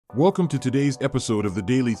Welcome to today's episode of The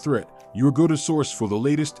Daily Threat, your go-to source for the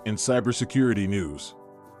latest in cybersecurity news.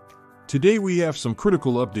 Today we have some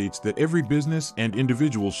critical updates that every business and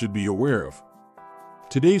individual should be aware of.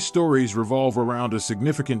 Today's stories revolve around a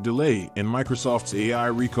significant delay in Microsoft's AI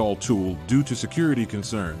recall tool due to security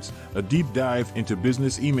concerns, a deep dive into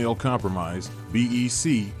business email compromise,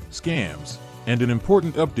 BEC, scams, and an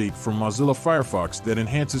important update from Mozilla Firefox that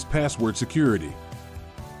enhances password security.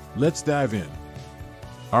 Let's dive in.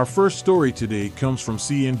 Our first story today comes from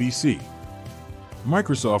CNBC.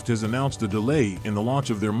 Microsoft has announced a delay in the launch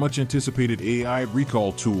of their much-anticipated AI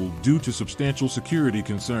recall tool due to substantial security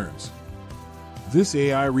concerns. This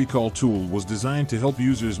AI recall tool was designed to help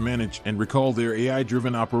users manage and recall their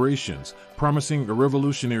AI-driven operations, promising a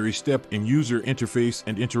revolutionary step in user interface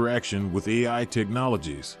and interaction with AI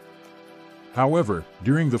technologies. However,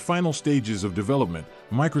 during the final stages of development,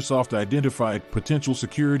 Microsoft identified potential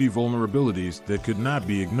security vulnerabilities that could not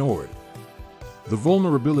be ignored. The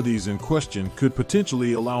vulnerabilities in question could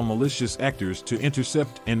potentially allow malicious actors to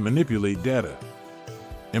intercept and manipulate data.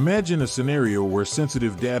 Imagine a scenario where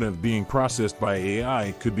sensitive data being processed by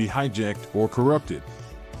AI could be hijacked or corrupted.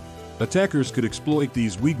 Attackers could exploit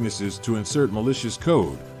these weaknesses to insert malicious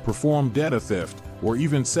code, perform data theft, or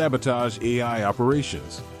even sabotage AI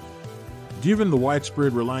operations. Given the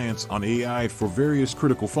widespread reliance on AI for various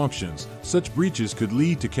critical functions, such breaches could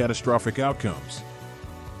lead to catastrophic outcomes.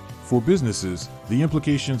 For businesses, the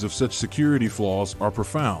implications of such security flaws are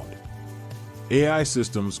profound. AI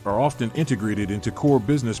systems are often integrated into core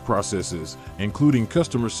business processes, including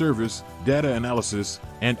customer service, data analysis,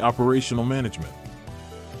 and operational management.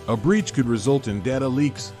 A breach could result in data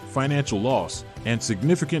leaks, financial loss, and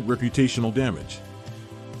significant reputational damage.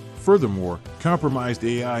 Furthermore, compromised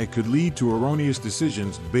AI could lead to erroneous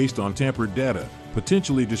decisions based on tampered data,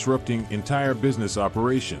 potentially disrupting entire business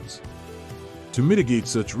operations. To mitigate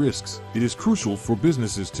such risks, it is crucial for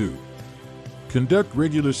businesses to conduct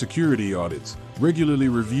regular security audits, regularly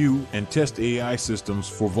review and test AI systems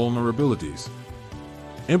for vulnerabilities,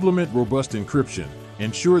 implement robust encryption,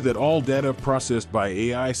 ensure that all data processed by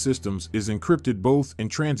AI systems is encrypted both in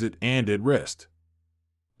transit and at rest.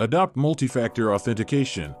 Adopt multi-factor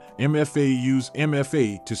authentication, MFA. Use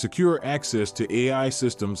MFA to secure access to AI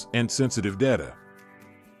systems and sensitive data.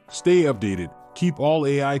 Stay updated. Keep all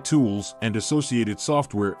AI tools and associated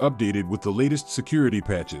software updated with the latest security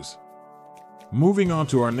patches. Moving on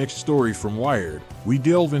to our next story from Wired, we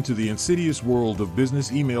delve into the insidious world of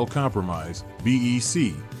business email compromise,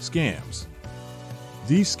 BEC, scams.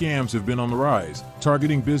 These scams have been on the rise,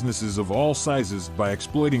 targeting businesses of all sizes by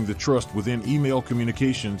exploiting the trust within email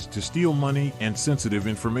communications to steal money and sensitive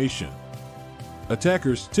information.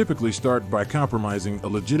 Attackers typically start by compromising a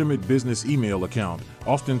legitimate business email account,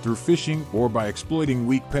 often through phishing or by exploiting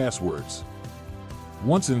weak passwords.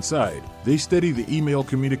 Once inside, they study the email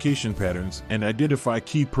communication patterns and identify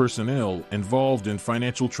key personnel involved in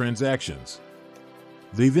financial transactions.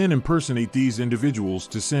 They then impersonate these individuals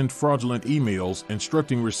to send fraudulent emails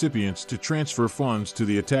instructing recipients to transfer funds to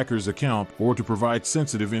the attacker's account or to provide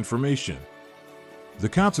sensitive information. The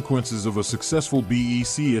consequences of a successful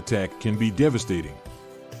BEC attack can be devastating.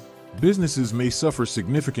 Businesses may suffer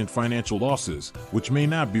significant financial losses, which may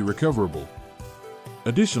not be recoverable.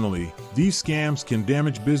 Additionally, these scams can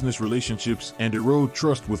damage business relationships and erode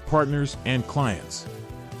trust with partners and clients.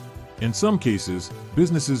 In some cases,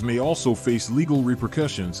 businesses may also face legal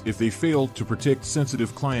repercussions if they fail to protect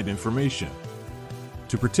sensitive client information.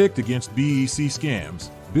 To protect against BEC scams,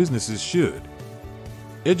 businesses should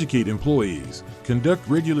educate employees, conduct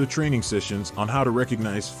regular training sessions on how to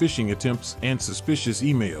recognize phishing attempts and suspicious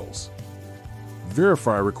emails,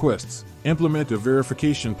 verify requests, implement a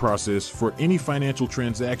verification process for any financial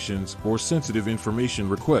transactions or sensitive information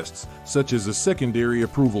requests, such as a secondary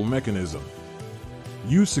approval mechanism.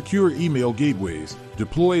 Use secure email gateways,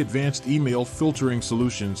 deploy advanced email filtering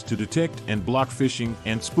solutions to detect and block phishing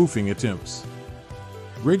and spoofing attempts.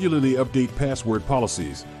 Regularly update password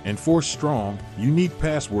policies, enforce strong, unique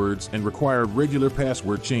passwords and require regular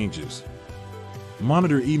password changes.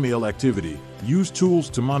 Monitor email activity, use tools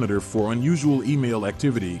to monitor for unusual email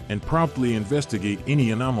activity and promptly investigate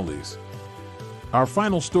any anomalies. Our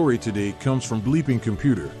final story today comes from Bleeping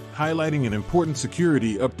Computer, highlighting an important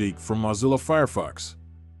security update from Mozilla Firefox.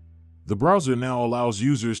 The browser now allows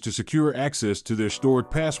users to secure access to their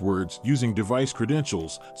stored passwords using device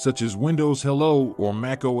credentials such as Windows Hello or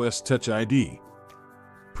macOS Touch ID.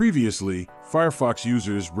 Previously, Firefox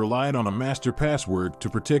users relied on a master password to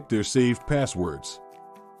protect their saved passwords.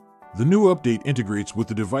 The new update integrates with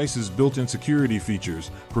the device's built-in security features,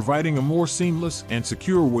 providing a more seamless and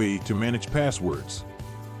secure way to manage passwords.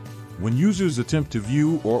 When users attempt to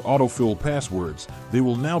view or autofill passwords, they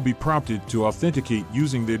will now be prompted to authenticate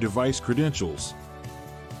using their device credentials.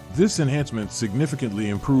 This enhancement significantly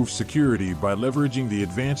improves security by leveraging the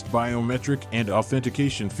advanced biometric and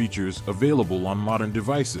authentication features available on modern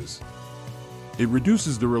devices. It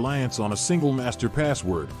reduces the reliance on a single master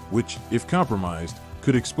password, which, if compromised,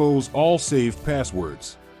 could expose all saved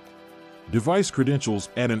passwords. Device credentials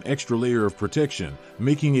add an extra layer of protection,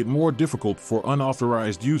 making it more difficult for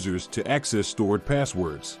unauthorized users to access stored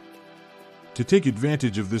passwords. To take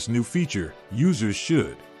advantage of this new feature, users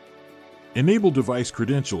should enable device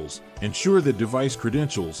credentials. Ensure that device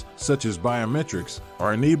credentials, such as biometrics,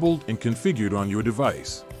 are enabled and configured on your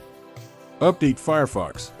device. Update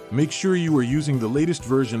Firefox. Make sure you are using the latest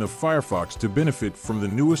version of Firefox to benefit from the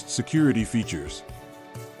newest security features.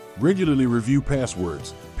 Regularly review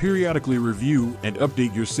passwords. Periodically review and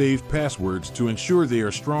update your saved passwords to ensure they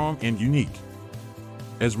are strong and unique.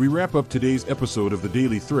 As we wrap up today's episode of the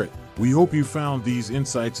Daily Threat, we hope you found these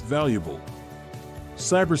insights valuable.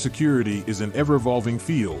 Cybersecurity is an ever-evolving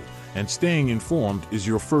field, and staying informed is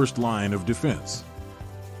your first line of defense.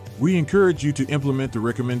 We encourage you to implement the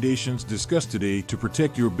recommendations discussed today to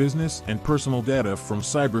protect your business and personal data from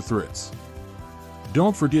cyber threats.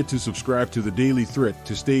 Don't forget to subscribe to the Daily Threat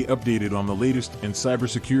to stay updated on the latest in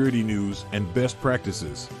cybersecurity news and best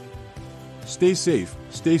practices. Stay safe,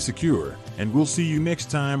 stay secure, and we'll see you next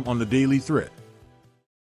time on the Daily Threat.